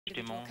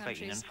Abstimmung bei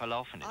Ihnen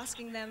verlaufen ist.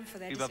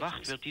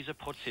 Überwacht wird diese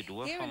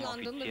Prozedur vom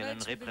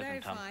offiziellen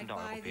Repräsentanten der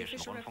Europäischen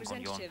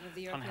Rundfunkunion,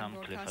 von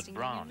Herrn Clifford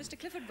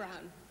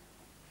Brown.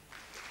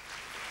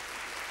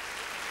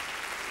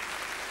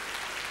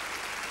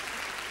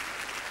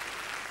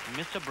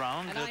 Mr.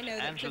 Brown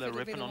wird Angela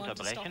Rippon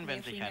unterbrechen,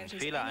 wenn sich ein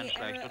Fehler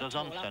einschleicht oder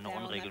sonst eine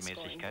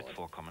Unregelmäßigkeit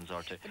vorkommen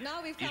sollte.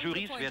 Die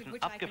Jurys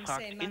werden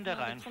abgefragt in der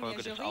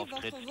Reihenfolge des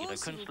Auftritts ihrer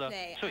Künstler,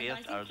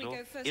 zuerst also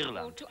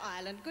Irland.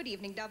 Good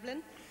evening,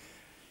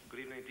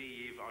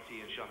 Dee,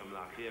 RT and Shottam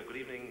Lock here. Good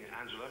evening,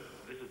 Angela.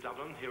 This is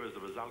Dublin. Here is the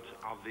result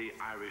of the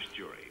Irish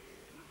jury.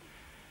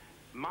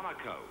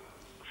 Monaco,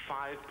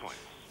 5 points.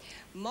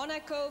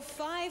 Monaco,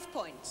 5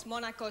 points.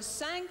 Monaco,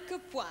 5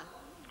 points.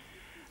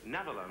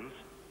 Netherlands,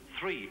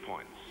 3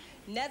 points.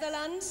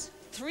 Netherlands,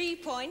 3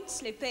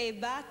 points. Les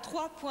Pays-Bas,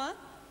 3 points.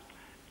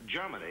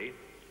 Germany,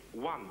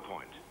 1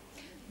 point.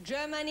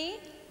 Germany,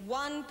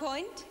 1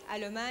 point.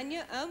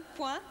 Allemagne, 1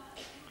 point.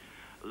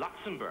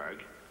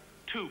 Luxembourg,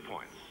 2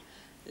 points.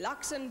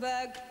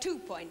 Luxembourg, 2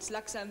 points.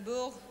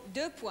 Luxembourg,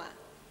 2 points.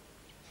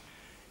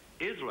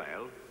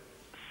 Israel,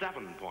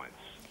 7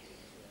 points.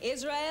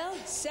 Israel,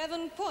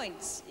 7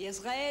 points.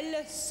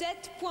 Israel, 7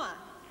 points.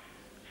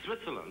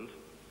 Switzerland,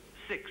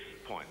 6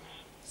 points.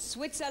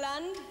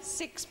 Switzerland,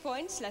 6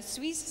 points. La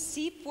Suisse,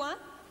 6 points.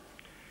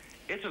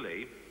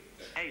 Italy,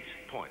 8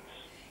 points.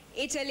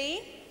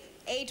 Italy,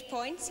 8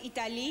 points.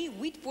 Italie,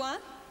 8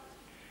 points.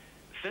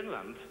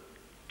 Finland,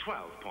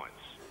 12 points.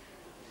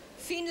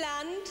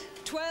 Finland,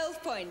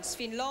 12 points.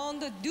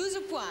 Finlande,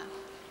 12 points.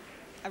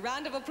 A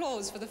round of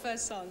applause for the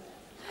first song.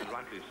 And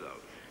rightly so.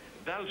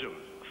 Belgium,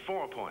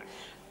 4 points.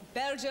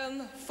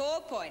 Belgium,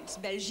 4 points.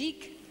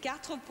 Belgique,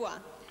 4 points.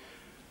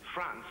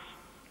 France,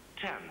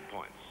 10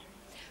 points.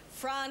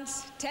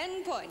 France,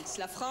 10 points.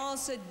 La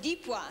France, 10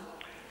 points.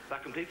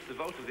 That completes the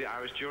vote of the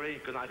Irish jury.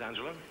 Good night,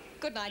 Angela.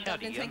 Good night,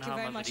 Dublin. Thank you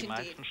very much die indeed.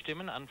 meisten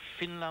Stimmen an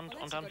Finnland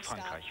und an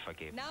Frankreich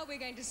vergeben. Now we're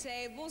going to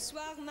say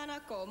bonsoir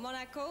Monaco.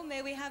 Monaco,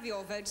 may we have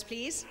your votes,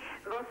 please?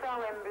 Bonsoir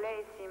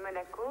Wembley, ici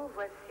Monaco.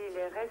 Voici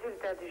les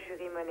résultats du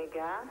jury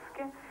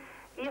monégasque.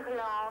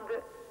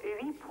 Irlande,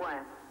 8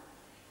 points.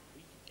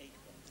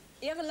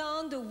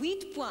 Irlande,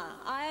 8 points.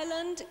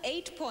 Ireland,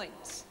 8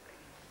 points.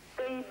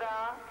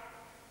 Pays-Bas,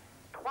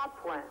 3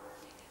 points.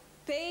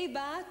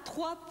 Pays-Bas,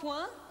 3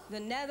 points. The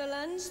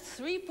Netherlands,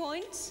 3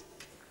 points.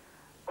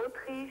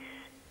 Autriche,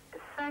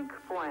 5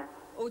 points.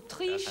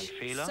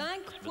 Autriche,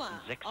 5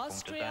 points.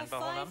 Austria,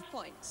 5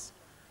 points.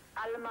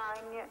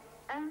 Allemagne,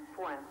 1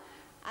 point.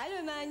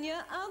 Allemagne,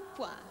 1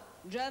 point.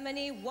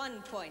 Germany,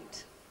 1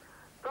 point.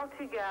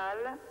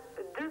 Portugal,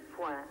 2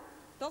 points.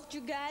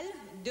 Portugal,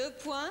 2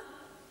 points.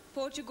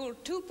 Portugal,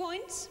 2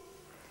 points.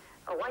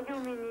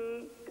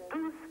 Royaume-Uni,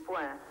 12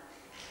 points.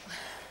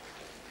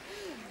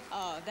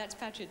 Oh, that's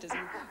patriotism.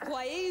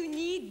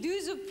 Royaume-Uni,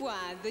 12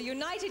 points. The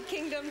United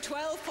Kingdom,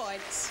 12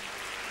 points.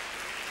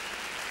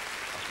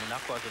 Aus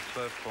Monaco also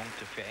 12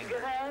 Punkte für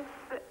England.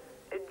 Grèce,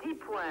 10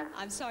 points.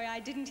 I'm sorry, I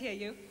didn't hear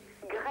you.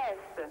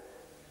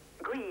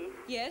 Greece,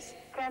 Yes?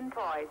 10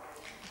 points.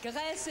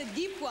 Grèce,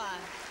 10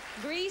 points.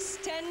 Greece,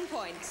 10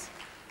 points.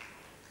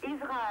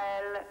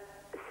 Israël,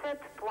 7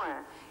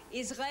 points.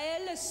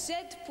 Israel,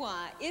 7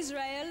 points.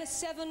 Israel,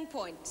 7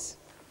 points.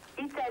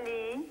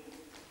 Italie,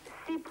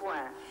 6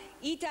 points.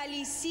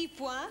 Italy, 6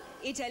 points.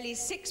 Italy,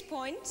 6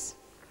 points.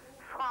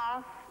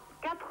 France,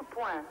 4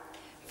 points.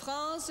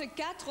 France,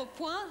 4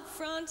 points.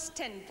 France,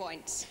 10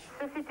 points.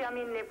 Ceci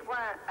termine les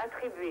points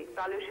attribués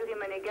par le jury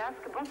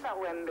monégasque. Bonsoir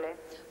Wembley.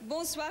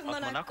 Bonsoir Aus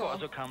Monaco Monaco.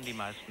 also kamen die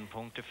meisten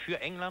Punkte für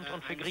England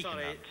und für I'm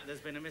Griechenland. sorry,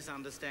 there's been a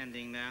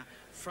misunderstanding there.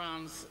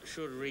 France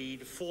should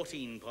read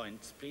 14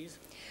 points, please.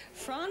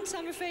 France,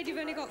 I'm afraid you've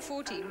only got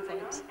 14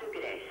 points.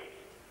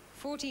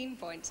 14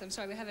 points. I'm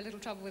sorry, we have a little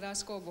trouble with our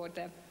scoreboard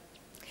there.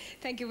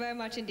 Thank you very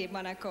much indeed,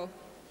 Monaco.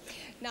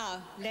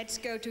 Now, let's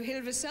go to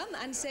Hilversum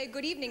and say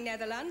good evening,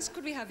 Netherlands.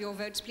 Could we have your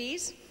votes,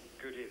 please?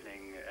 Good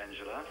evening,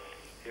 Angela.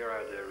 Here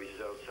are the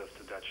results of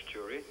the Dutch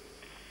jury.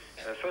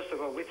 First of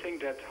all, we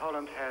think that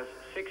Holland has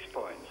 6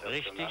 points up to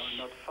Richtig. now,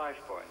 not 5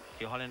 points.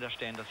 Die Holländer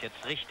stellen das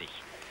jetzt richtig.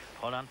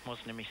 Holland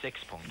muss nämlich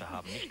 6 Punkte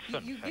haben, nicht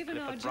 5. You've Herr given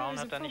our Clifford Brown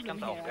jurors hat da a nicht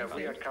ganz problem here.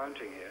 We are aufgepasst.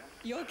 counting here.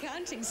 You're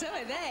counting, so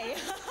are they.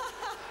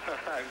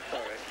 I'm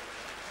sorry.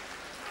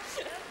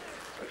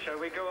 But shall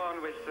we go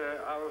on with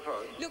our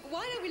votes? Look,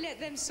 why don't we let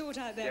them sort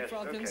out their Yes,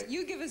 problems? okay.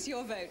 You give us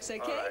your votes, okay?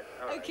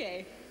 All right.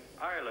 Okay.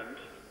 Ireland,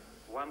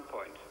 1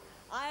 point.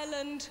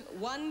 Ireland,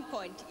 1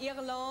 point.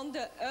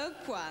 Irlande, 1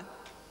 point.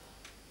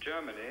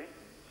 Germany,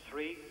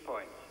 3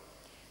 points.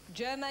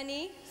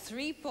 Germany,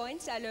 3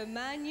 points.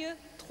 Allemagne,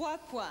 3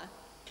 points.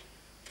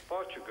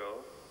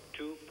 Portugal,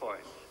 2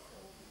 points.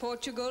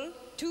 Portugal,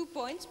 2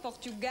 points.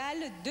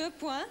 Portugal, 2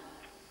 points.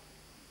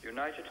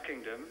 United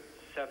Kingdom,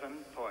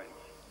 7 points.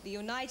 The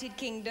United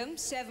Kingdom,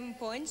 7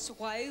 points.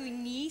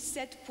 Royaume-Uni,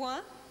 7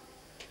 points.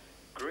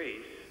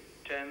 Greece,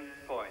 10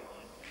 points.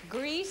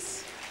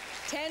 Greece,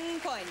 10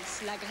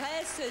 points. La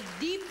Grèce,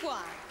 10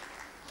 points.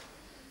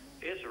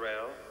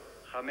 Israel,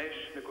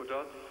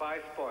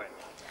 5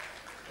 points.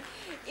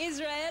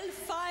 Israel,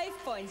 5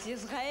 points.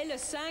 Israel,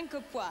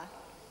 5 points.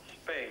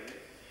 Spain,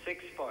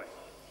 6 points.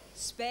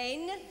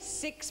 Spain,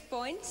 6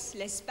 points.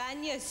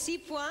 L'Espagne, 6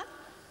 points.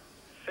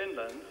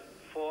 Finland,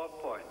 4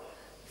 points.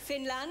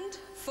 Finland,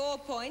 4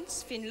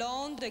 points.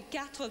 Finlande,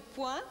 4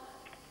 points.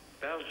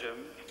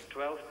 Belgium,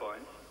 12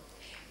 points.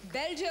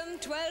 Belgium,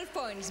 12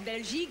 points.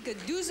 Belgique,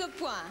 12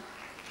 points.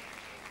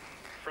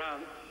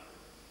 France,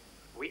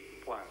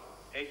 8 points.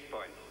 8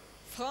 points.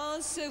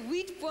 France,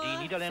 8 points. Die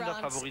Niederländer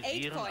France,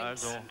 favorisieren 8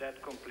 points. also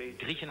That completes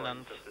the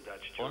Griechenland points of the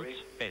Dutch und jury.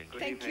 Belgien. Good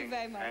Thank you evening,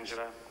 very much.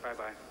 Angela.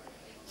 Bye-bye.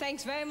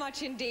 Thanks very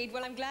much indeed.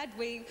 Well, I'm glad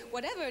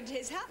whatever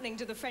is happening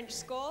to the French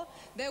score,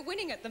 they're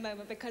winning at the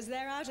moment because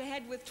they're out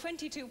ahead with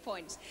 22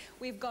 points.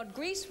 We've got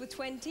Greece with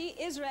 20,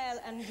 Israel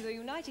and the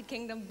United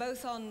Kingdom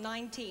both on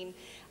 19.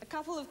 A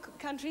couple of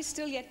countries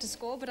still yet to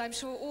score, but I'm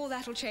sure all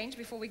that will change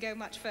before we go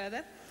much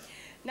further.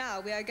 Now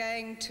we are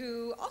going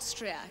to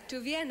Austria, to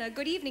Vienna.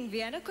 Good evening,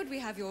 Vienna. Could we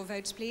have your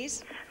votes,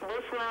 please?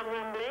 Bonsoir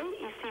Wembley,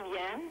 ici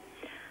Vienne.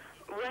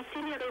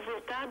 Voici les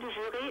résultats du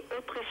jury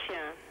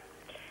autrichien.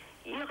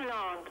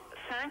 Irlande,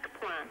 5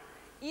 points.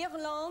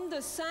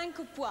 Irlande, 5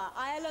 points.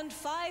 Ireland,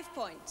 5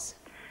 points.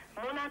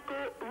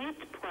 Monaco,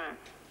 8 points.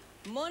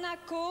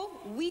 Monaco,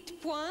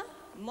 8 points.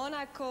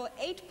 Monaco,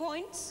 8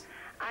 points.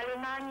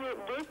 Allemagne,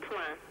 2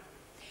 points.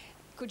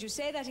 Could you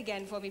say that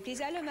again for me, please?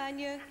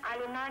 Allemagne.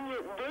 Allemagne,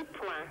 2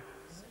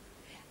 points.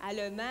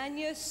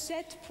 Allemagne,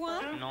 7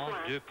 points. Non,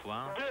 2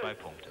 points, 2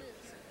 Punkte.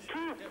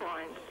 2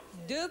 points.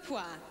 2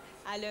 points.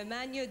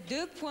 Allemagne,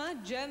 2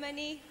 points.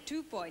 Germany,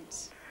 2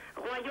 points.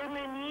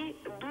 Royaume-Uni,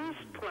 12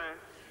 points.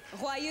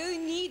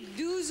 Royaume-Uni,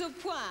 12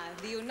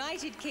 points. The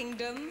United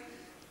Kingdom,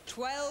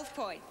 12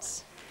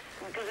 points.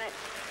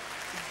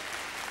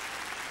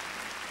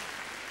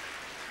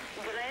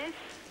 Grèce,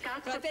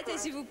 4 Répétez, points.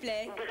 s'il vous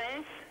plaît.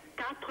 Grèce,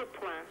 4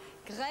 points.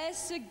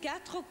 Grèce,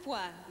 4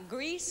 points.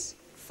 Greece,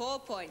 4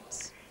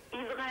 points.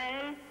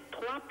 Israël,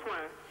 3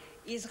 points.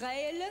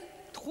 Israel,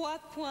 3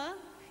 points.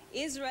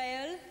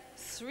 Israel,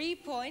 3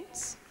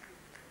 points.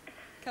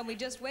 Can we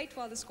just wait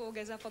while the score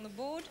goes up on the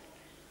board?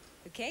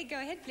 Okay, go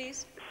ahead,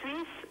 please.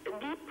 Suisse, 10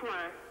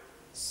 points.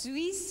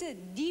 Suisse,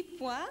 10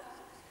 points.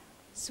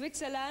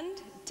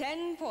 Switzerland,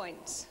 10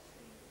 points.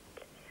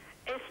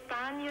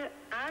 Espagne, 1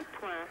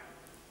 point.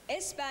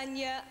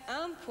 Espagne,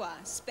 1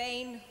 point.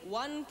 Spain,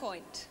 1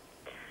 point.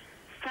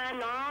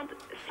 Finlande,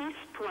 6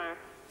 points.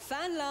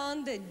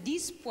 Finlande,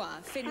 10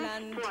 points. 6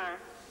 Finland,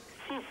 points.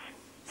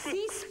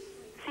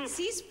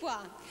 6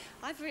 points.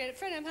 I'm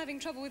afraid I'm having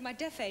trouble with my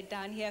deaf aid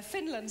down here.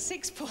 Finland,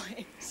 6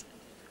 points.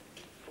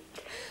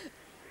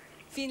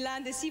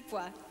 Finlande, 6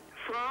 points.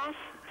 France,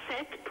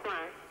 7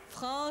 points.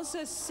 France,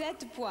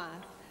 7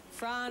 points.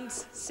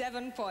 France,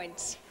 7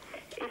 points.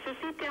 Et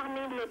ceci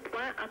termine les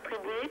points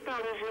attribués par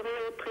le jury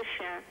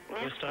autrichien.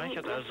 Österreich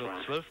hat also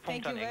 12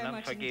 Punkte an you very England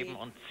much vergeben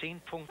indeed. und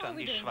 10 Punkte How are an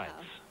we die doing Schweiz. now?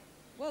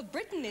 Well,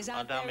 Britain is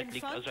out Und there in damit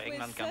liegt front also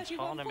England with ganz 31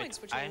 vorne points,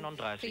 mit which will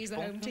 31 please the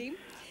home team.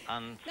 Punkten.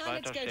 An Now let's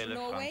zweiter go to Stelle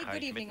Norway. Good Frankreich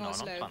mit evening,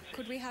 Oslo. 29.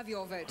 Could we have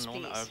your votes, Nun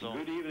please? also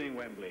Good evening,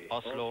 Wembley.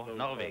 Oslo,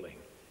 Norwegen. calling.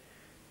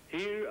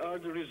 Here are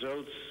the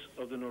results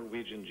of the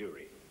Norwegian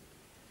jury.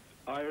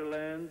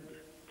 Ireland,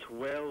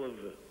 12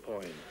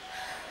 points.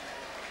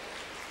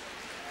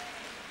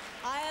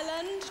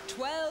 Ireland,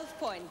 12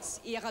 points.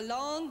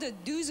 Irlande,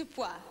 12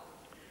 points.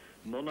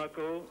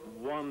 Monaco,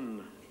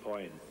 1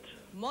 point.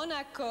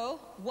 Monaco,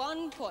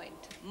 1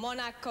 point.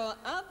 Monaco,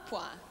 1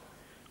 point.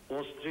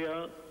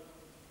 Austria,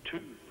 2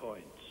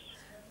 points.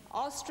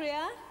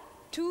 Austria,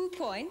 2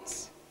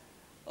 points.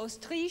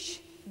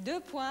 Autriche, 2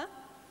 points.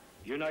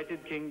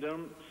 United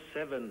Kingdom,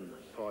 7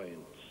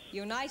 points.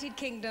 United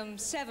Kingdom,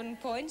 7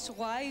 points.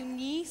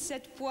 Royaume-Uni,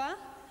 7 points.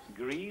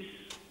 Greece,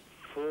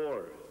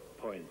 4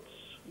 points.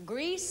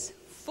 Greece,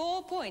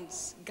 4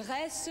 points.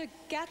 Grèce,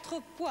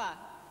 4 points.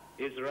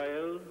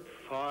 Israel,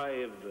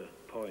 5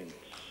 points.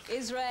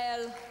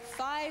 Israel,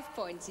 5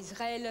 points.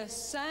 Israël,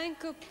 5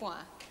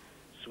 points.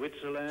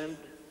 Switzerland,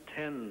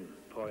 10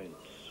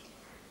 points.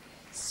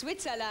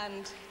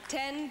 Switzerland,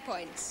 10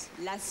 points.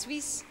 La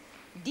Suisse,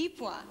 10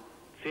 points.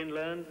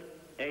 Finland,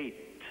 8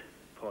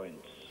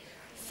 points.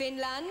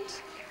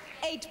 Finland,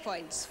 8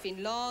 points.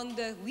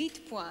 Finlande,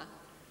 8 points.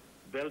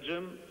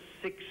 Belgium,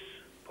 6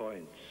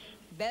 points.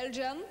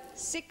 Belgium,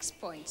 6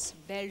 points.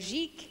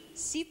 Belgique,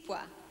 6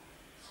 points.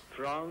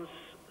 France,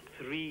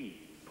 3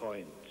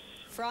 points.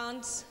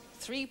 France,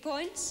 3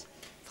 points.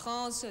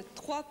 France,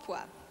 3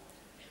 points.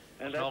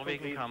 And that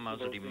Norwegen completes haben the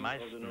also die voting of the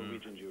meisten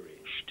Norwegian jury.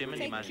 Stimmen,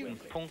 die meisten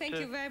Thank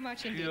you Punkte very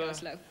much indeed, für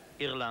Oslo.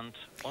 Irland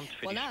und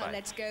für Well, die now Schweiz.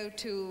 let's go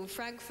to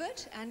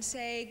Frankfurt and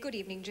say good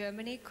evening,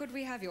 Germany. Could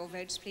we have your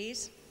votes,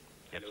 please?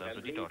 Jetzt also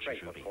die deutsche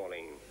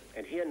Jury.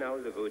 And here now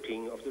the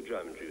voting of the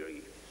German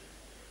jury.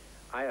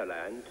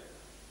 Ireland,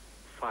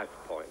 5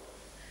 points.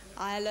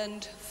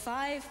 Ireland,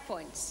 5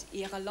 points.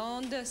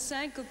 Irlande,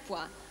 5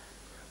 points.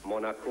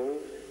 Monaco,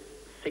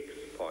 6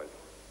 points.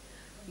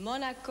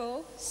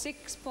 Monaco,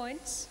 6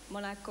 points.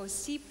 Monaco,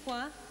 6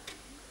 points.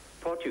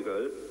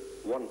 Portugal,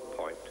 1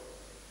 point.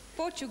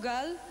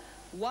 Portugal,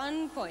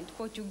 1 point.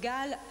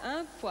 Portugal,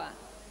 1 point.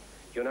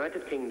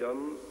 United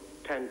Kingdom,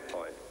 10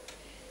 points.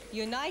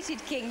 United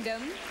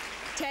Kingdom,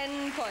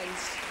 10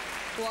 points.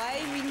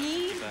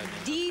 Royaume-Uni,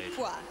 10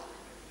 points.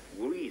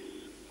 Greece,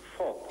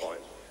 4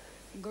 points.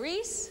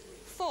 Greece,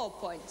 4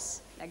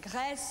 points. La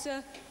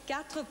Grèce,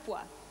 4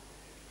 points.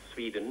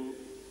 Sweden,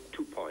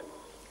 2 points.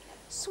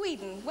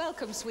 Sweden,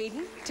 welcome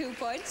Sweden, 2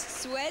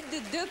 points. Suède,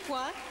 2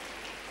 points.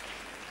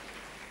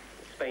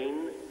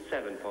 Spain,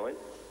 7 points.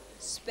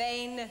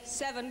 Spain,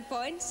 7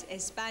 points.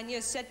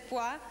 Espagne, 7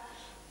 points.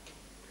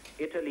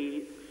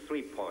 Italy,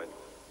 3 points.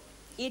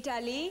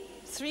 Italie,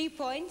 3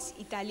 points.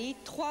 Italie,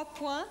 3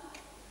 points.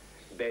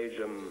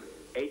 Belgium,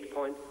 8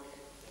 points.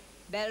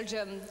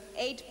 Belgium,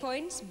 8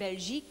 points.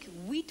 Belgique,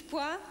 8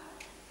 points.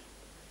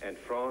 And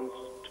France,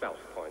 12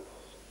 points.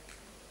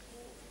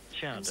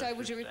 Tja, das ist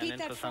ein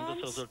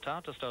interessantes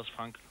Resultat, das da aus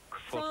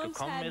Frankfurt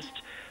gekommen ist.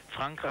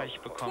 Frankreich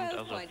bekommt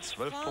also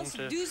 12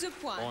 Punkte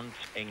und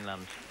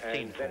England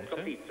 10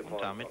 Punkte.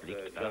 Und damit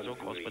liegt also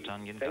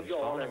Großbritannien ganz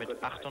vorne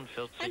mit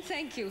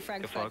 48,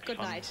 gefolgt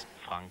von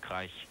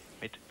Frankreich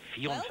mit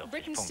 44 Well,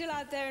 Britain's Punkten. still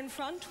out there in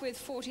front with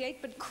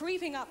 48, but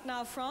creeping up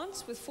now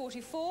France with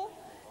 44,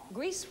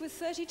 Greece with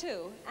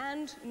 32,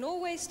 and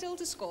Norway still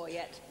to score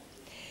yet.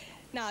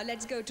 Now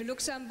let's go to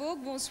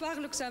Luxembourg. Bonsoir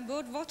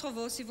Luxembourg, votre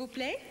vote s'il vous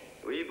plaît.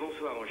 Oui,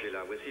 bonsoir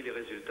Angela. Voici les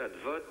résultats de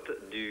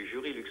vote du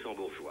jury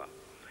luxembourgeois.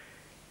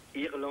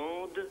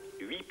 Irlande,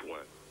 8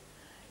 points.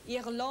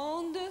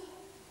 Irlande,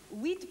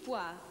 8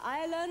 points.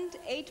 Ireland,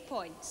 8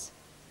 points.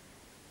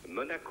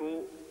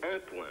 Monaco, 1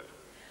 point.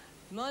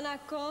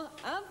 Monaco,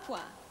 1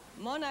 point.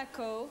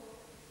 Monaco,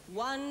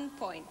 1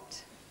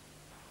 point.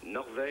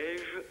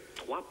 Norvège,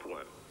 3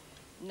 points.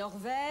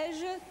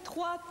 Norvège,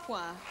 3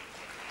 points.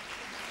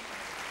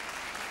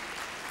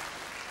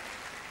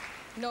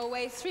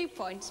 Norway, 3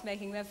 points,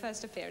 making their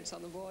first appearance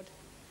on the board.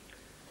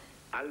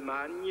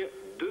 Allemagne,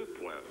 2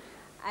 points.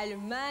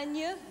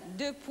 Allemagne,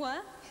 2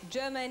 points.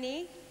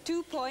 Germany,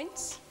 2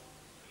 points.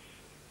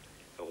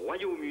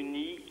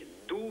 Royaume-Uni,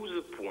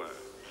 12 points.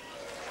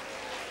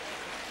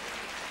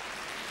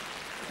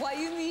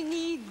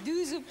 Royaume-Uni,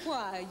 12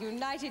 points.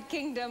 United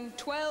Kingdom,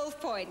 12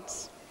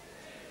 points.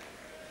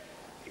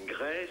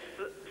 Grèce,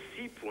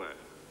 6 points.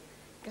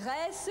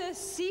 Grèce,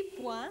 6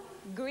 points.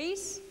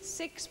 Greece,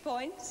 6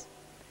 points.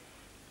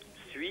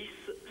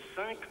 Suisse,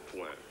 5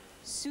 points.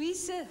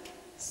 Suisse,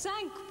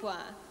 5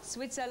 points.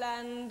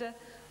 Switzerland,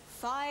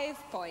 5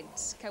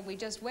 points. Can we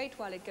just wait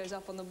while it goes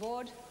up on the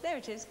board? There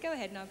it is. Go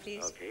ahead now,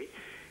 please. OK.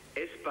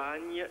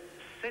 Espagne,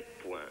 7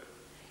 points.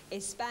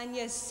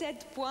 Espagne, 7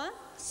 points.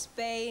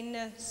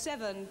 Spain,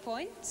 7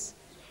 points.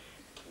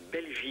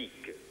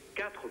 Belgique,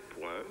 4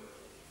 points.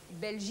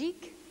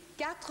 Belgique,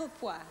 4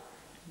 points.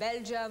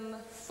 Belgium,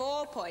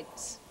 4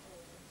 points.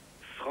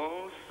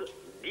 France,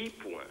 10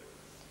 points.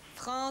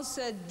 France,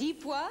 10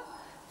 points.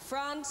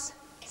 France,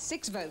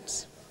 6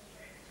 votes.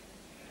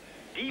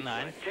 10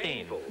 Nein,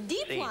 10.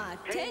 10 points,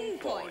 10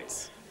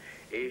 points.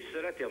 Et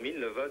cela termine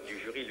le vote du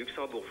jury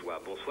luxembourgeois.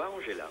 Bonsoir,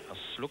 Angela. Aus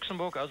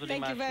Luxemburg also die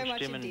Thank you very meisten much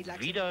Stimmen indeed,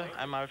 wieder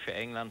einmal für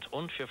England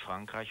und für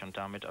Frankreich und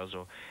damit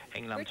also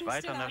England Britain weiter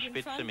still nach out in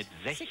Spitze front, mit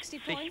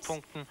 60 60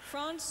 Punkten,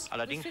 France with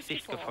allerdings dicht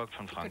 54. gefolgt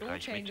von It could all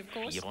Frankreich change, mit of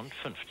course.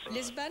 54.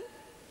 Lisbon,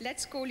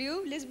 let's call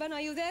you. Lisbon,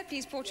 are you there?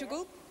 Please,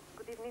 Portugal.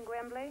 Good evening,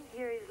 Wembley.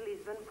 Here is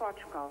Lisbon,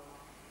 Portugal.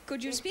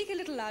 Could you speak a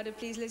little louder,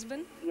 please,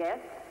 Lisbon? Yes.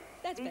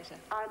 That's These better.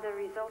 are the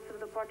results of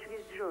the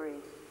Portuguese jury.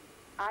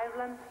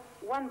 Ireland,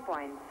 1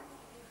 point.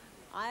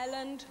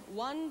 Ireland,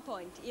 1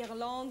 point.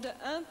 Irlande,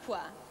 1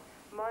 point.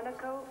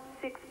 Monaco,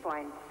 6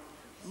 points.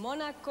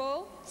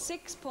 Monaco,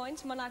 6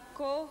 points.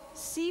 Monaco,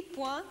 6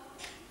 points.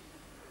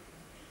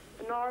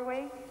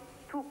 Norway,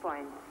 2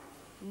 points.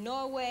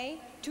 Norway,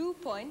 2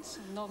 points.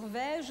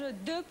 Norvège,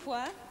 2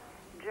 points.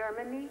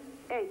 Germany,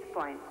 8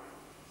 points.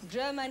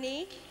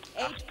 Germany,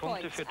 8 8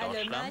 Punkte points. für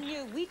Deutschland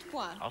Allemagne, 8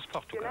 points. aus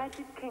Portugal.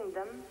 United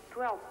Kingdom,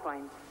 12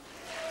 points.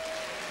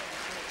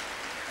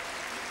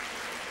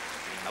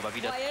 Aber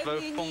wieder 12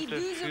 Royaume-Uni, Punkte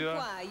 12 für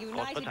points. United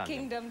Großbritannien.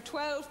 Kingdom,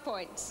 12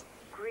 points.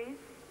 Greece,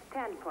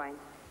 10 points.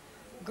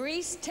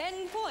 Greece,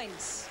 10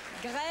 points.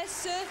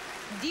 Grèce,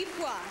 10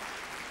 points.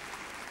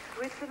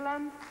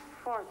 Switzerland,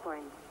 4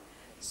 points.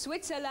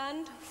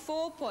 Switzerland,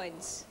 4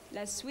 points.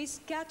 La Suisse,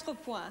 4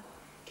 points.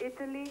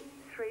 Italy,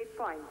 3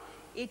 points.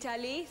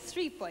 Italie,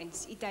 3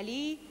 points.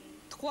 Italie,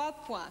 3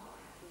 points.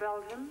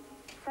 Belgium,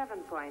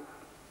 7 points.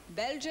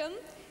 Belgium,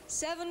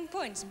 7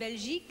 points.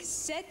 Belgique,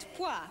 7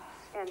 points.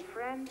 And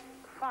France,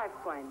 5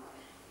 points.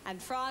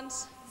 And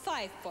France,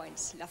 5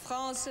 points. La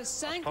France,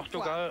 5 points.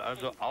 Portugal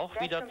also auch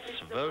wieder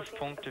 12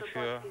 Punkte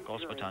für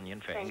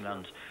Großbritannien, für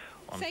England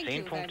und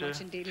 10 Punkte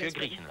für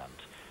Griechenland.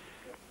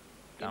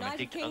 Damit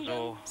liegt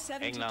also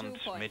England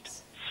mit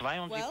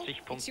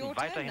 72 Punkten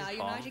weiterhin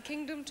vorn,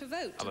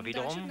 aber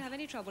wiederum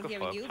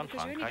gefolgt von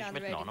Frankreich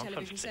mit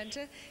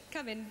 59.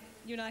 Come in,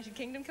 United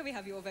Kingdom. Can we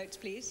have your votes,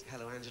 please?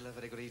 Hello, Angela.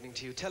 Very good evening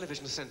to you.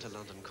 Television Centre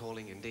London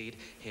calling indeed.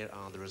 Here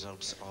are the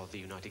results of the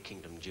United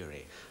Kingdom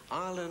jury.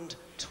 Ireland,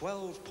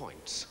 12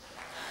 points.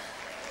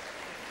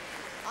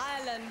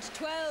 Ireland,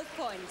 12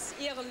 points.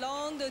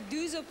 Irlande,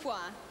 12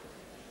 points.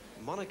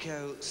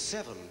 Monaco,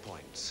 7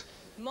 points.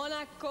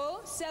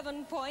 Monaco,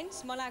 7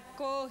 points.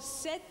 Monaco,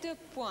 7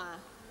 points.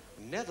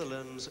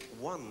 Netherlands,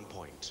 1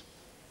 point.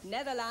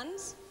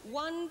 Netherlands,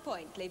 1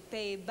 point. Les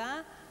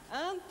Pays-Bas,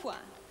 1 point.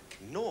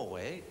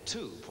 Norway,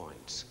 2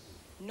 points.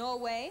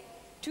 Norway,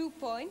 2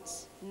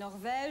 points.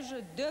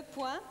 Norvège, 2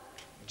 points.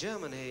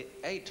 Germany,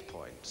 8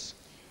 points.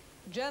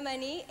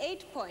 Germany,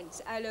 8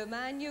 points.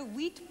 Allemagne,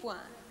 8 points.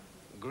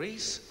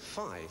 Greece,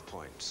 5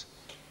 points.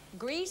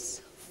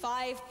 Greece,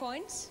 5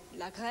 points.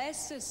 La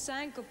Grèce,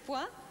 5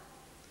 points.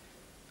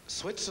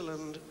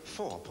 Switzerland,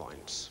 4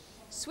 points.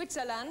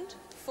 Switzerland,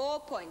 4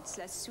 points.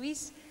 La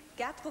Suisse,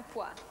 4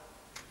 points.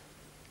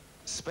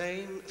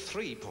 Spain,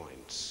 3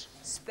 points.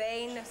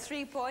 Spain,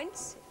 3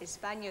 points.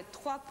 Espagne,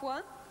 3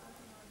 points.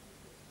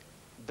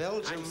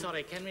 Belgium... I'm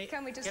sorry,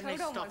 Can we just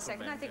hold on 1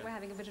 second? I think we're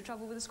having a bit of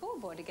trouble with the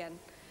scoreboard again.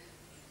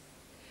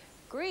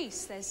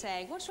 Greece, they're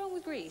saying. What's wrong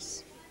with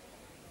Greece?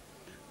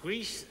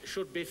 Greece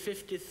should be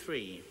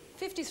 53.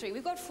 53.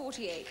 We've got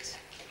 48.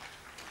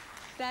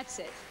 That's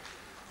it.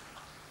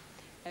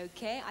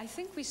 Okay, I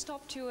think we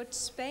stopped you at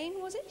Spain,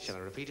 was it? Shall I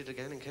repeat it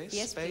again in case?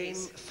 Yes, Spain,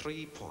 please.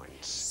 3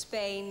 points.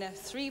 Spain,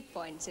 3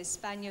 points.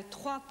 Espagne,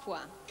 3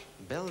 points.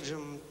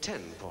 Belgium, 10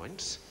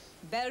 points.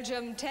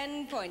 Belgium,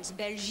 10 points.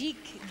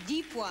 Belgique,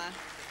 10 points.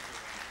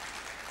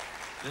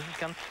 Das ist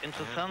ganz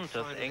interessant,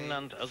 dass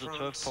England also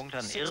 12 Punkte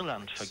an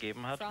Irland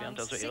vergeben hat, während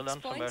also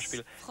Irland zum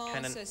Beispiel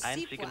keinen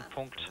einzigen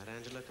Punkt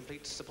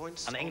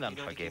an England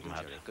vergeben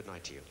hat.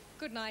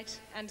 Good night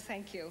and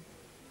thank you.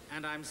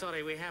 And I'm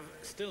sorry, we have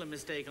still a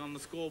mistake on the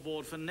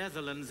scoreboard for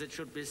Netherlands. It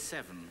should be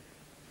 7.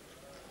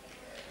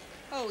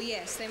 Oh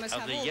yes, they must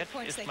have Also all the jetzt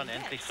points they ist man can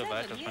endlich get. so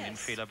weit, 7, dass man den yes.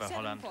 Fehler bei 7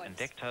 Holland points.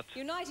 entdeckt hat.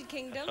 United Es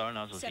Kingdom, sollen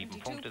also 7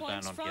 72 Punkte sein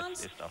points. und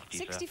France, jetzt ist auch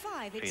dieser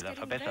 65. It's Fehler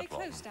getting very verbessert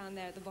close worden. down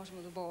there at the bottom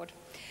of the board.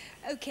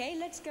 Okay,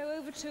 let's go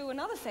over to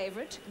another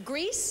favorite.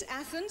 Greece,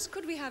 Athens.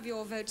 Could we have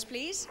your votes,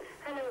 please?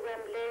 Hello,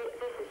 Wembley.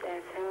 This is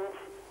Athens.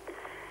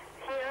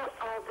 Here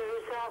are the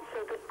results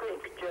of the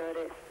Greek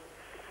jury.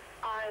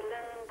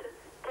 Ireland,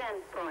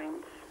 10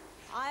 points.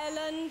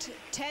 Ireland,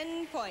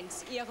 10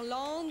 points.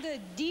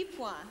 Irlande, 10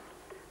 points.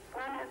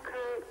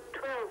 Monaco,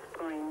 12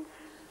 points.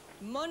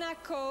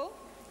 Monaco,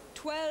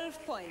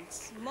 12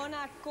 points.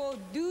 Monaco,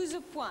 12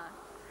 points.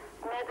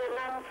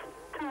 Netherlands,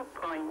 2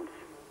 points.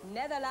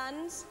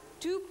 Netherlands,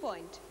 2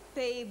 points.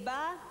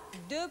 Pays-Bas,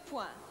 2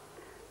 points.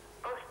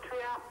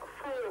 Austria,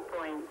 4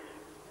 points.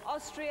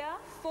 Austria,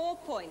 4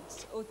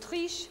 points.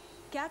 Autriche,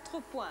 4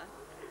 points.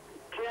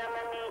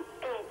 Germany,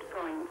 8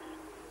 points.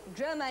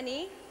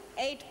 Germany,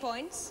 8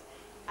 points.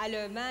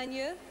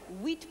 Allemagne,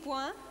 8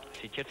 points.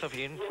 Sieht jetzt auf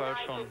jeden Fall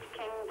schon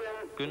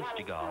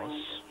günstiger aus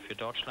für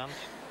Deutschland.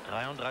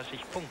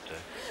 33 Punkte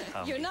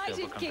haben die Silver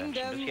United Convention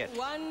bis Kingdom, jetzt.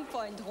 1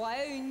 point.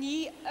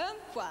 Royaume-Uni, 1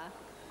 point.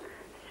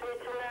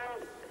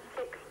 Switzerland,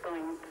 6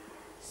 points.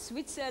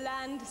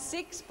 Switzerland,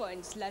 6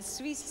 points. La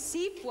Suisse,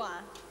 6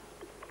 points.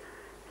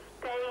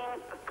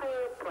 Spain,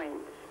 4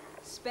 points.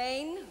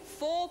 Spain,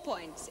 4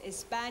 points.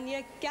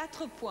 Espagne,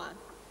 4 points.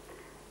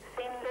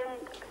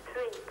 Finland,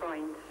 3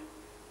 points.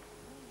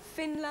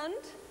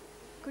 Finland,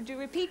 could you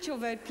repeat your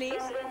vote, please?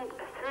 Finland,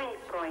 3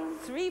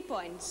 points. 3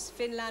 points.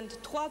 Finland,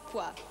 3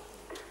 points.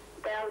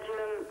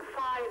 Belgium,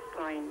 5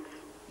 points.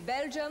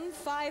 Belgium,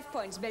 5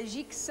 points.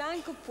 Belgique,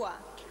 5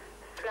 points.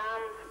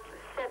 France,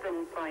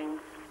 7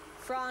 points.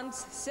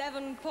 France,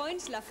 7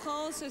 points. La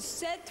France,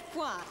 7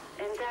 points.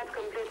 And that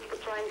completes the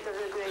points of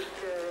the great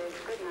jury.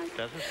 Good night.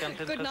 Das ist ganz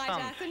Good night,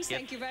 interessant. Athens.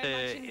 Thank Jetzt you very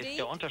much ist indeed.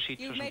 der Unterschied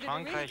You've zwischen made it a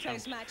really Frankreich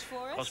close und match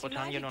for us.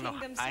 Großbritannien nur United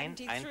noch Kingdom, ein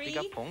 73,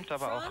 einziger Punkt,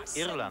 aber auch France,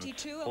 Irland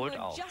 72, and holt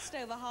we're auf. just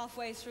over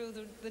halfway through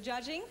the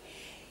judging.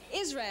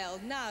 Israel,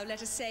 now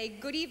let us say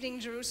good evening,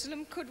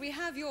 Jerusalem. Could we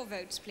have your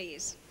votes,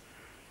 please?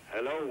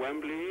 Hello,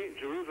 Wembley,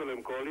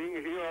 Jerusalem calling.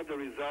 Here are the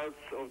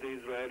results of the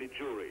Israeli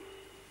jury.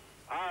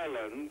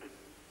 Ireland,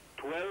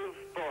 12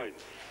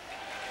 points.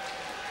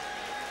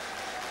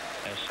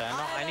 Es scheinen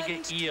noch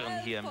einige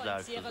Iren hier im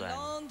Saal zu sein.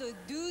 Irlande,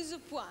 12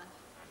 points.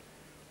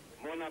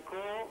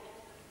 Monaco,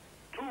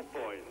 2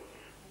 points.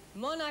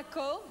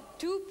 Monaco,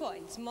 2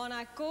 points.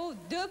 Monaco,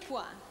 2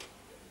 points.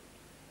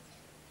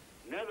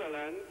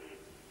 Netherlands,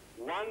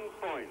 1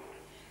 point.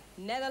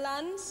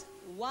 Netherlands,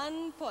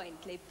 1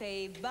 point. Les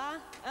Pays-Bas,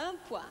 1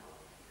 point.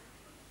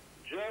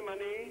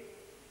 Germany,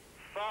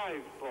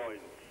 5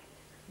 points.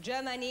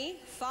 Germany,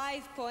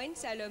 5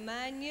 points.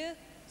 Allemagne,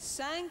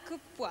 5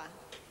 points.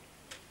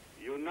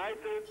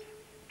 United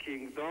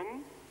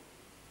Kingdom,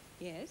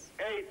 Yes.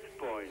 8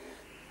 points.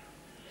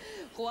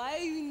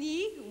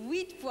 Royaume-Uni,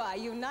 8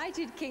 points.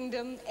 United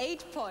Kingdom,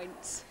 8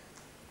 points.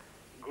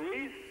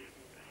 Greece,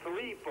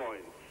 3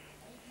 points.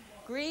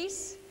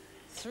 Greece,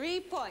 3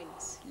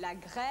 points. La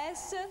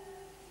Grèce,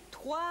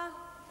 3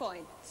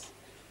 points.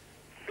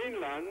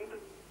 Finland,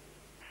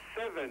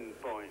 7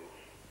 points.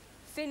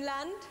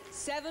 Finland,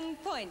 7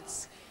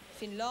 points.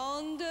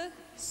 Finlande,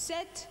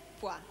 7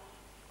 points.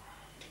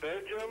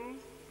 Belgium,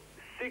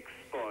 6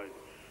 points.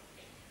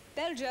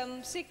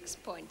 Belgium, 6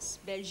 points.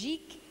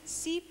 Belgique,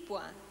 6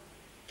 points.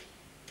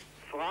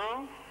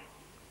 France,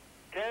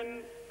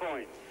 10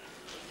 points.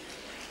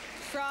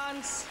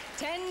 France,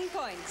 10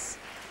 points.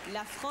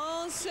 La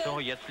France. So,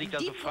 jetzt liegt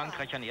also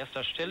Frankreich an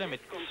erster Stelle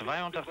mit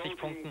 82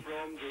 Punkten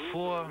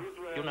vor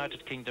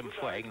United Kingdom,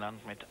 vor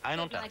England mit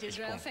 81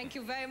 Punkten. Thank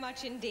you very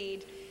much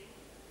indeed.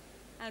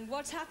 And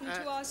what's happened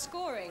to our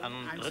scoring?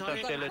 An dritter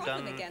Stelle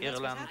dann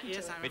Irland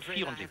mit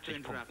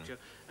 74 Punkten.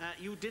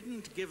 You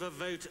didn't give a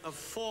vote of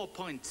 4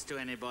 points to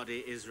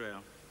anybody,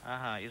 Israel.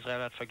 Aha,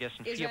 Israel hat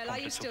vergessen, 4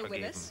 Punkte zu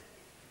vergeben.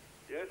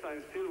 Yes,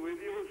 I'm still with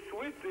you.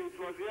 It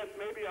was, yes,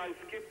 maybe I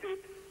skipped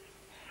it.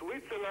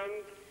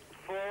 Switzerland,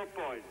 4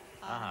 points.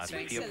 Aha,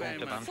 die 4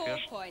 Punkte waren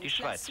für die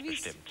Schweiz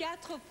bestimmt.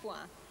 4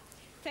 points.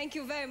 Thank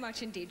you very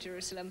much indeed,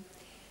 Jerusalem.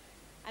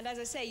 And as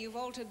I say, you've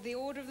altered the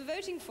order of the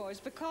voting for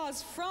us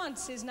because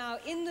France is now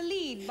in the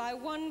lead by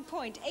 1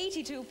 point,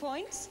 82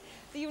 points.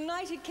 The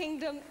United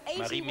Kingdom,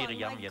 81.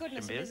 My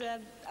goodness, it is a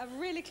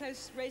really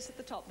close race at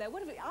the top there.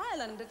 What have we?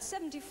 Ireland at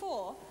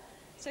 74,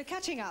 so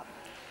catching up.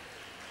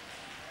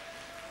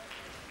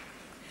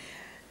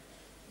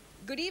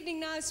 Good evening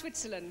now,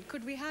 Switzerland.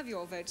 Could we have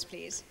your votes,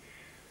 please?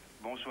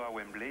 Bonsoir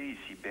Wembley,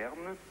 ici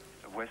Berne.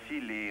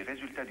 Voici les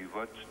résultats du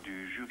vote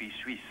du jury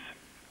suisse.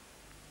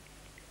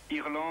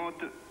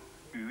 Irlande,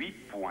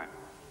 8 points.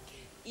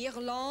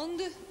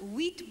 Irlande,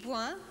 8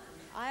 points.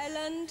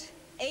 Ireland,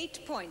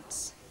 8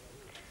 points.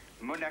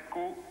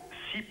 Monaco,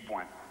 6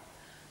 points.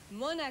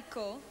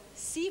 Monaco,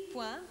 6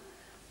 points.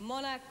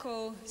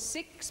 Monaco,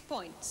 6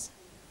 points.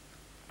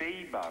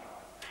 Pays-Bas,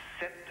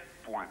 7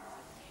 points.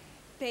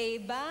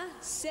 Pays-Bas,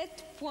 7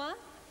 points.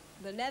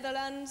 The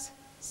Netherlands,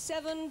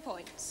 7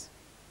 points.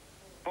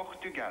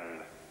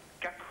 Portugal,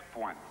 4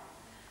 points.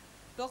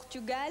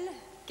 Portugal,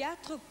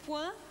 4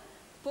 points.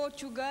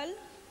 Portugal,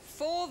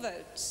 4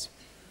 votes.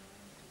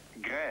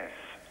 Grèce,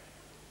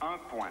 1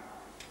 point.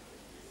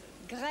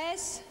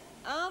 Grèce,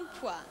 1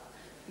 point.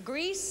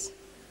 Greece,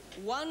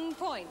 1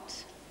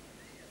 point.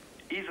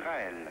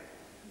 Israël,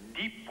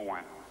 10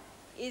 points.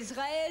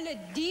 Israël,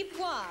 10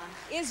 points.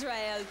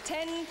 Israel,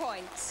 10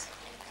 points.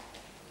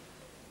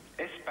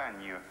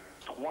 Espagne,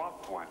 3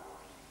 points.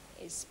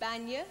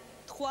 Espagne,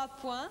 3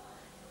 points.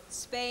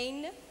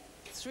 Spain,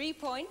 3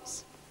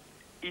 points.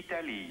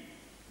 Italie,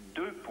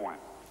 2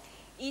 points.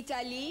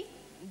 Italie,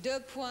 2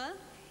 points.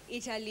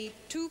 Italie,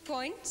 2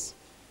 points.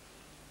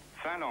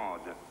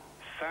 Finlande,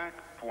 5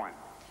 points.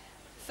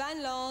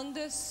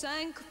 Finlande,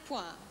 5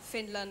 points.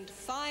 Finland,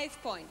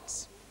 5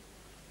 points.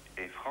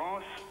 Et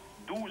France,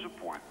 12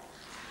 points.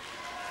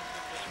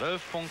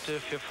 12 Punkte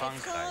für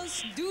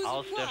Frankreich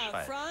aus der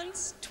Schweiz.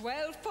 France,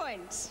 12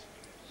 points.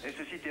 Et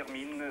ceci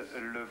termine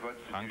le vote.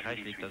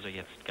 Frankreich liegt also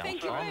jetzt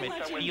ganz vorn mit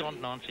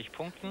 94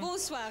 Punkten.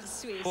 Bonsoir,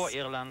 Suisse. Vor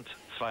Irland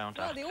 82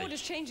 well, the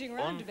order's changing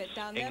around a bit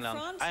down there.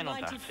 England France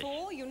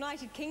 94,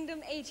 United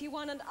Kingdom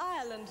 81, and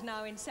Ireland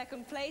now in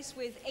second place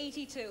with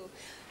 82.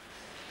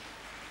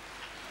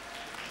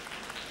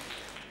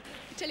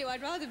 I tell you,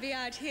 I'd rather be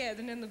out here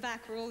than in the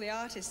back where all the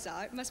artists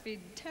are. It must be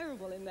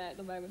terrible in there at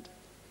the moment.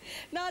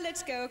 Now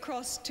let's go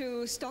across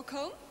to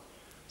Stockholm,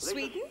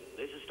 Sweden.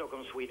 This is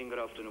Stockholm, Sweden. Good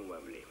afternoon,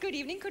 Wembley. Good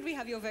evening. Could we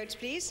have your votes,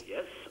 please?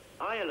 Yes.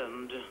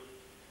 Ireland,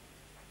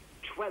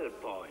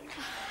 12 points.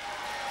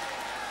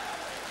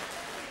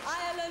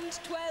 Ireland,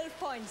 12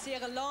 points.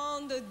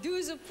 Irlande,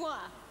 12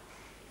 points.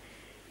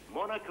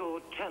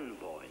 Monaco, 10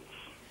 points.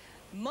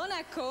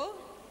 Monaco,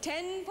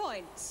 10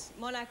 points.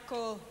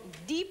 Monaco,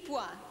 10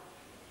 points.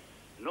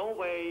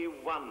 Norway,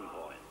 1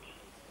 point.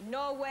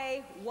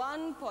 Norway,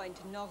 1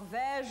 point.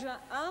 Norvège,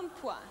 1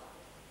 point.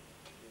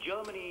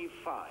 Germany,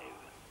 5.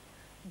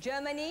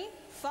 Germany,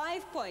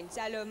 5 points.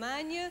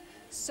 Allemagne,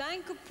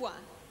 5 points.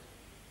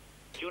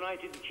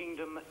 United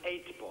Kingdom,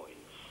 8 points.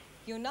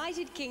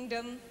 United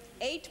Kingdom,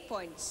 8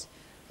 points.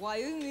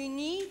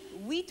 Royaume-Uni,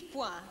 8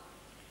 points.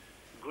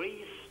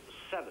 Greece,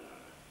 7.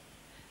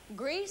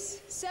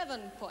 Greece,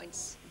 7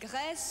 points.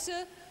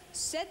 Grèce,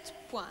 7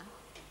 points.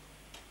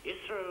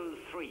 Israel,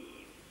 3.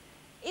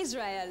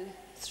 Israel,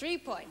 3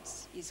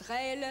 points.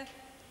 Israël,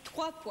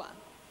 3 points.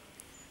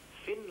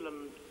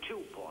 Finland, 2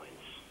 points.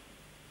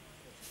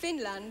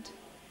 Finland,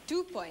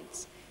 2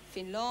 points.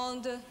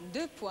 Finlande,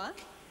 2 points.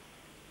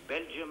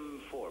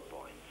 Belgium, 4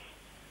 points.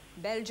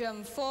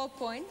 Belgium, 4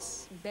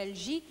 points.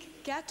 Belgique,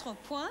 4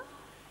 points.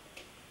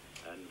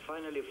 And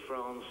finally,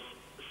 France,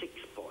 6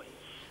 points.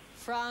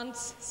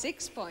 France,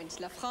 6 points.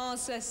 La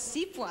France,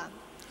 6 points.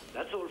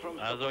 That's all from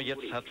Also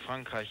jetzt hat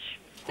Frankreich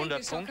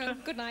 100 Punkte.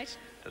 Good night.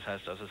 Das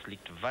heißt also, es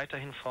liegt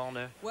weiterhin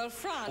vorne well,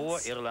 France vor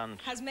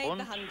Irland has made und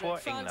the 100. vor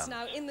France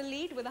England. now in the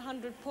lead with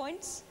 100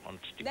 points. Und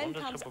die Then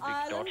comes Bundesrepublik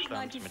Ireland,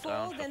 Deutschland mit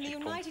 94, then the 43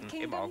 United Punkten im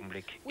Kingdom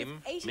Augenblick with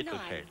im 89.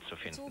 Mittelfeld zu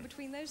It's all finden.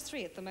 between those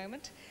three at the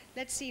moment.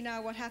 Let's see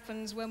now what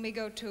happens when we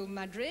go to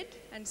Madrid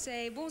and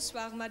say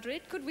bonsoir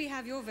Madrid. Could we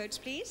have your votes,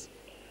 please?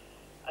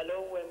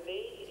 Allô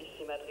Wembley,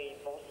 ici Madrid,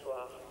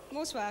 bonsoir.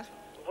 Bonsoir.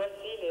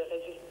 Voici les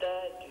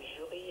résultats du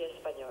jury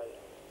espagnol.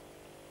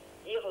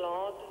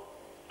 Irlande,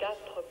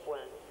 4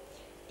 points.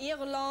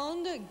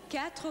 Irlande,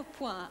 4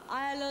 points.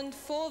 Ireland,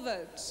 4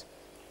 votes.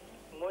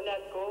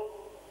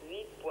 Monaco,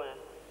 8 points.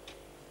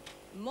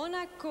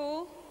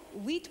 Monaco,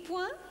 8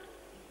 points?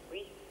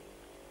 Oui.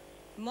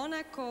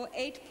 Monaco,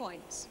 8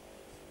 points.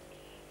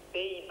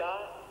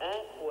 Pays-Bas,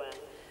 1 point.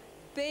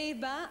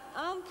 Pays-Bas,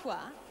 1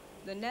 point.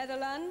 The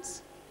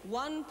Netherlands,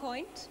 1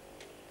 point.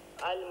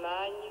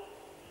 Allemagne,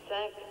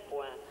 5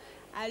 points.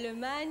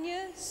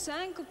 Allemagne,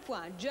 5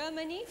 points.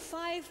 Germany,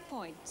 5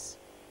 points.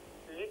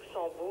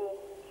 Luxembourg,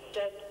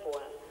 7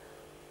 points.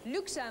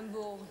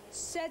 Luxembourg,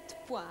 7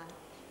 points.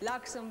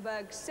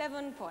 Luxembourg,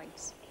 7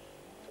 points.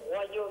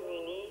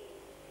 Royaume-Uni,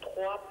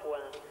 3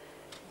 points.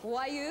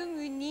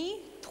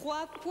 Royaume-Uni,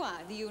 3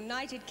 points. The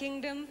United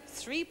Kingdom,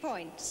 3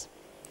 points.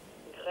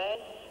 Grèce,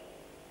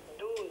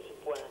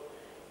 12 points.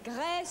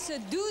 Grèce,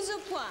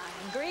 12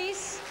 points.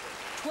 Greece,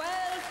 12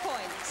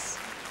 points.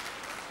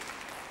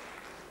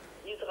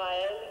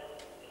 Israël,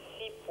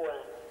 6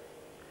 points.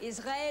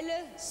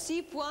 Israël,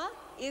 6 points.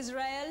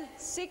 Israël,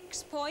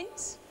 6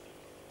 points.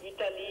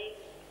 Italie,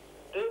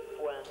 2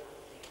 points.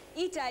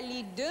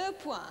 Italie, 2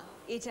 points.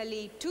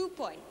 Italy, 2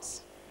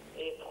 points.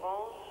 Et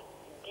France,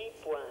 10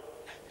 points.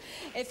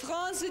 Et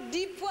France,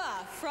 10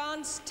 points.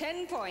 France,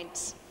 10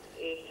 points.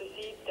 Et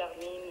ceci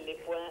termine les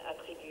points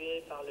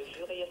attribués par le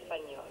jury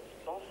espagnol.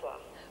 Bonsoir.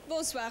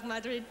 Bonsoir,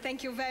 Madrid.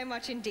 Thank you very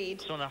much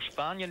indeed. So, nach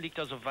Spanien liegt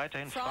also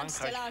weiterhin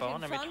Frankreich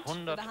vorne mit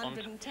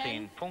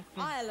 110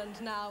 Punkten,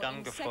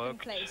 dann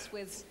gefolgt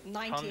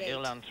von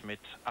Irland mit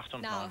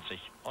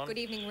 98 und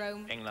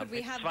England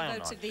mit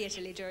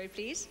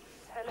 92.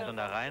 Also in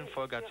der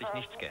Reihenfolge hat sich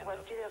nichts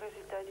geändert.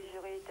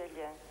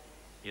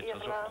 Jetzt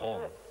also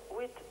Rom.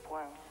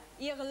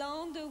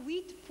 Irlande,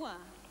 8 points.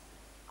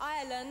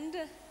 Ireland,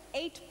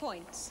 8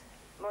 points.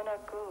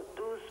 Monaco,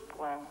 12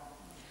 points.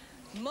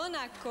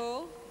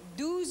 Monaco,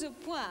 12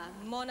 points.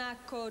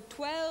 Monaco,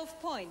 12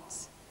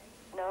 points.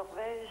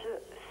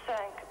 Norvège, 5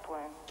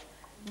 points.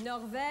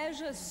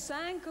 Norvège,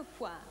 5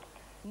 points.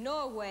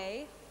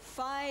 Norway,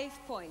 5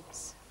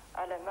 points.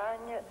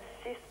 Allemagne,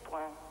 6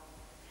 points.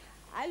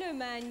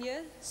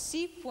 Allemagne,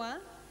 6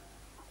 points.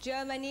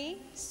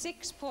 Germany,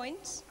 6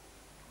 points.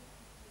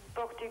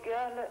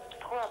 Portugal,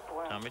 3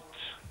 points. Damit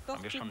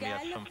haben wir schon mehr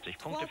als 50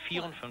 Punkte,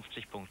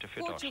 54 Punkte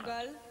für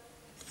Portugal,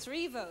 Deutschland.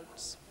 3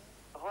 votes.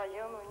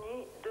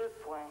 Royaume-Uni, 2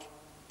 points.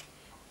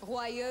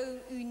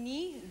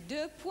 Royaume-Uni,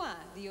 2 points.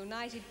 The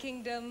United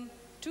Kingdom,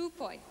 2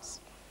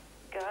 points.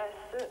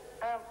 Grèce,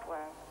 1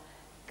 point.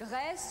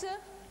 Grèce,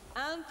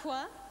 1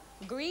 point.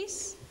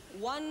 Greece,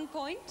 1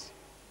 point.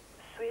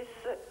 Suisse,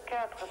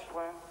 4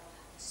 points.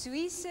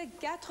 Suisse,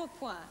 4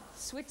 points.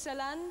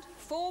 Switzerland,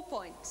 4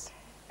 points.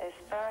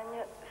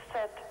 Espagne,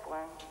 7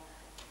 points.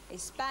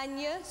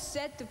 Espagne,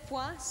 7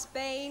 points.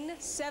 Spain,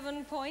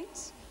 7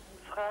 points.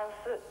 France,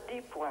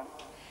 10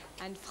 points.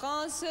 And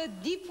France,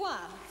 10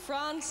 points.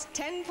 France,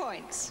 10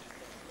 points.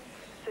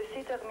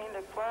 Ceci termine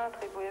le point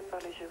attribué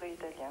par le jury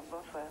italien.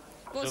 Bonsoir.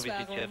 So, wie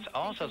sieht es jetzt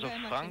aus? Also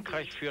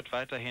Frankreich führt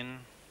weiterhin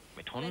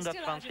mit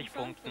 120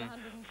 Punkten,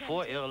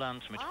 vor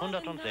Irland mit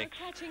 106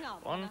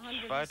 und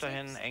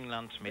weiterhin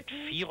England mit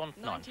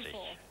 94.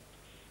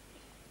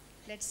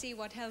 Let's see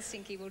what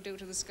Helsinki will do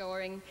to the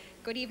scoring.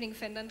 Good evening,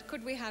 Finland.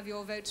 Could we have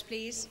your votes,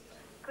 please?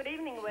 Good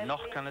evening, Wembley.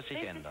 Noch kann es sich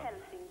This ändern. is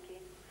Helsinki.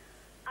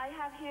 I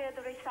have here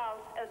the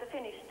results of the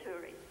Finnish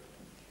jury.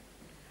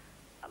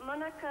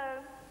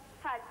 Monaco,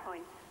 5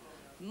 points.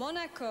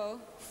 Monaco,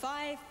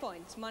 5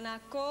 points.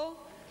 Monaco,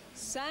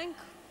 5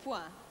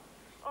 points.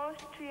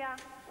 Austria,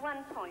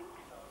 1 point.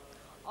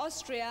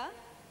 Austria,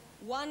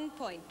 1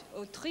 point.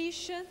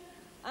 Autriche,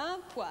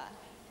 1 point.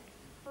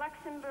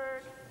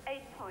 Luxembourg,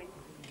 8 points.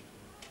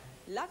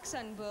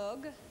 Luxembourg,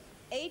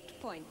 8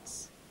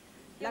 points.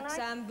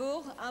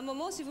 Luxembourg, un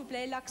moment s'il vous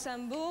plaît.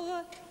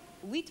 Luxembourg,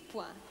 8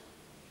 points.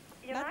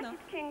 United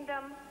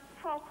Kingdom,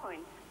 4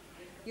 points.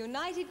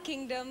 United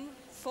Kingdom,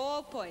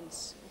 4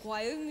 points.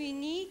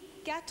 Royaume-Uni,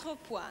 4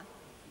 points.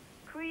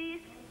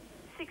 Greece,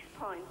 6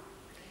 points.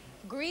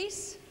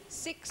 Greece,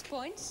 6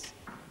 points.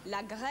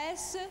 La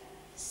Grèce,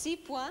 6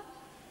 points.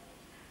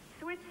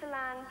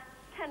 Switzerland,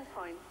 10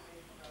 points.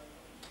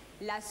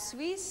 La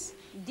Suisse,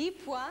 10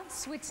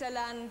 points.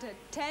 Switzerland,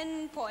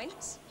 10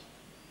 points.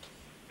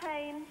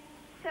 Spain,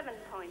 7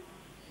 points.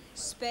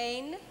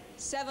 Spain,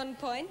 7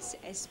 points.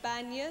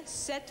 Espagne,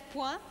 7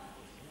 points.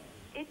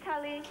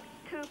 Italy,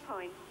 2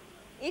 points.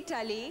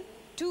 Italy,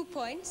 2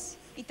 points.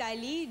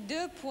 Italie,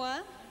 2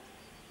 points.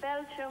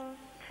 Belgium,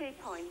 3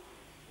 points.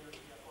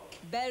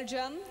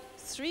 Belgium,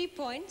 3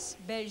 points.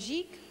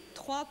 Belgique,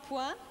 3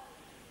 points.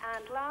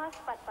 And last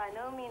but by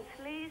no means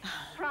least,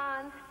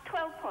 France,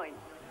 12 points.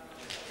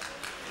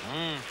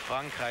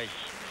 Frankreich,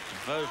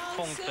 12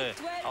 Punkte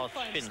aus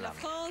La Finnland.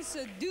 France,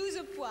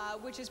 12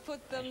 points, which has put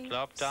them Ich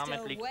glaube, damit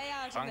still liegt way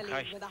out of the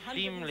Frankreich lead with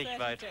ziemlich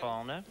weit 132.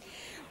 vorne,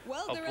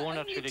 Well, there are obwohl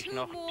only natürlich 2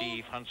 noch more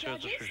die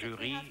französische judges that we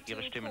Jury have to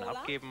ihre Stimmen call up.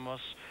 abgeben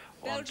muss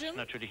und Belgium,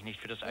 natürlich nicht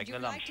für das would eigene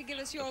you Land, like to give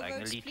us das your eigene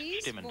votes, Lied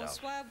please? stimmen darf.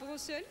 Bonsoir,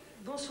 Bruxelles.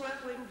 Bonsoir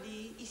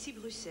Wembley, ici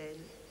Bruxelles.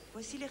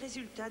 Voici les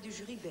résultats du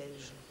jury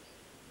belge.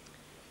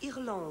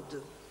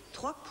 Irlande,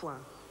 3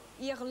 points.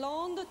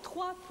 Irlande,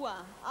 3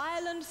 points.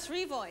 Ireland,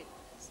 3 points.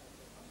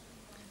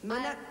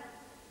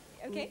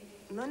 Okay.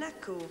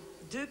 Monaco,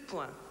 2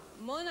 points.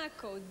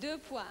 Monaco, 2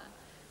 points.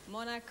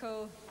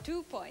 Monaco,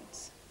 2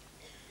 points.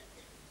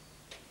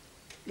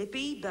 Les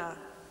Pays-Bas,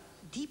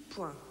 10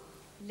 points.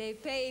 Les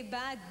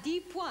Pays-Bas,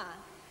 10 points.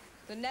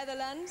 The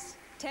Netherlands,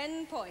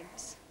 10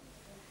 points.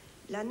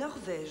 La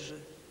Norvège,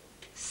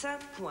 5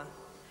 points.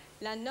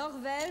 La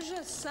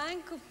Norvège,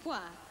 5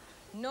 points.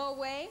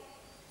 Norway,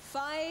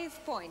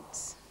 5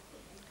 points.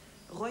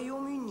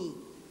 Royaume-Uni,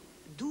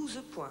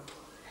 12 points.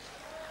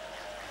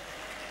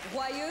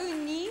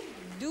 Royaume-Uni,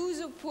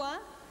 12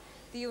 points.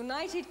 The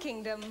United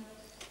Kingdom,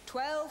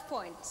 12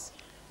 points.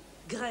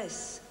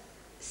 Grèce,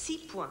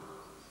 6 points.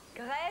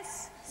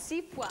 Grèce,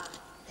 6 points.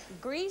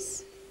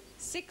 Greece,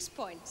 6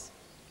 points.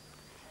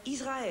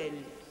 Israël,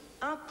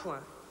 1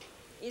 point.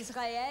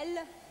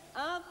 Israël,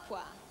 1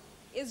 point.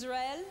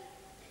 Israël,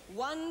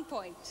 1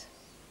 point.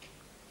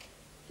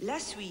 La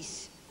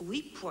Suisse,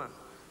 8 points.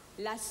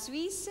 La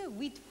Suisse,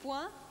 8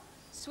 points.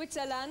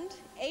 Switzerland,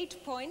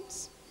 8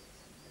 points.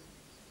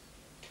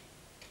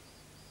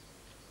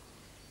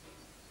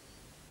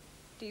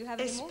 Do you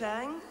have any more?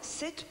 Espagne,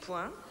 7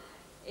 points.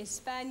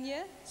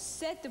 Espagne,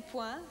 7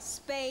 points.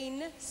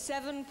 Spain,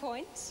 7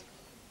 points.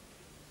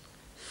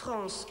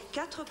 France,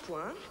 4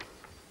 points.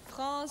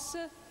 France,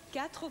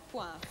 4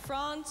 points.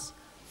 France,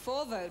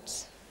 4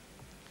 votes.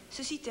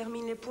 Ceci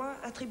termine les points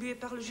attribués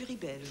par le jury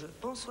belge.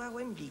 Bonsoir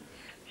Wembley.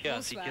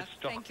 Ja, sieht jetzt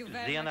doch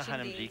sehr nach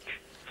einem Sieg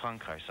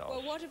Frankreichs aus.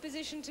 Well, what a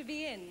position to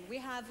be in. We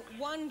have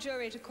one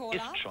jury to call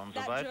Ist up. schon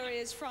That soweit, jury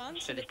is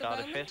France. stelle ich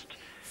gerade fest.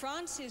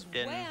 France is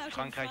Denn way out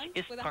Frankreich in front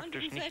ist with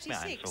praktisch nicht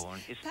mehr 136.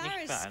 einzuholen, ist Paris,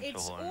 nicht mehr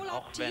it's einzuholen, all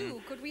auch up to wenn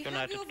you. Could we have your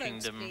United votes,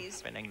 Kingdom,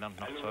 please? wenn England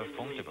noch 12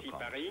 Punkte bekommt.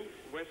 Paris,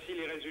 voici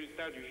les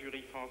résultats du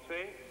jury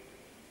français.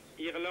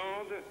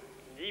 Irlande,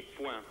 10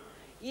 points.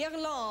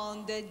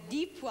 Irlande,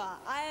 10 points.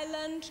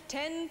 Ireland,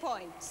 10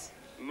 points.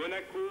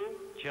 Monaco,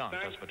 Tja, und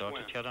das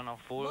bedeutet ja dann auch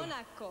wohl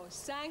Monaco,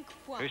 5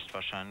 points.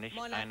 höchstwahrscheinlich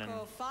einen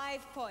Monaco,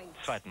 5 points.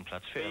 zweiten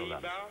Platz für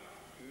Irland. Pays-Bas,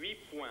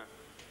 8 points.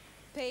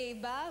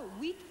 Pays-Bas,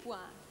 8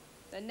 points.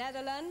 The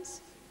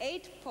Netherlands,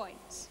 8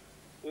 points.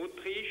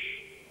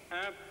 Autriche,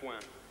 1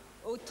 point.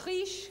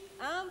 Autriche,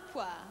 1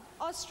 point.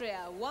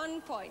 Austria,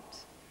 1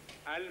 point.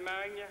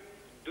 Allemagne,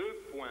 2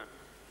 points.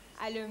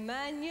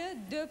 Allemagne,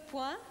 2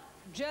 points.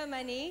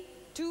 Germany,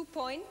 2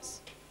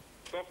 points.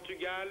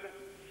 Portugal,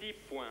 6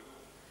 points.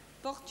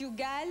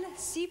 Portugal,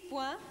 6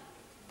 points.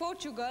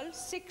 Portugal,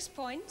 6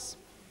 points.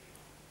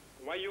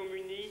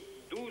 Royaume-Uni,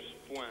 12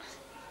 points.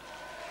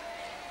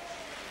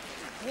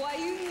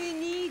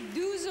 Royaume-Uni,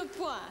 12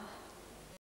 points.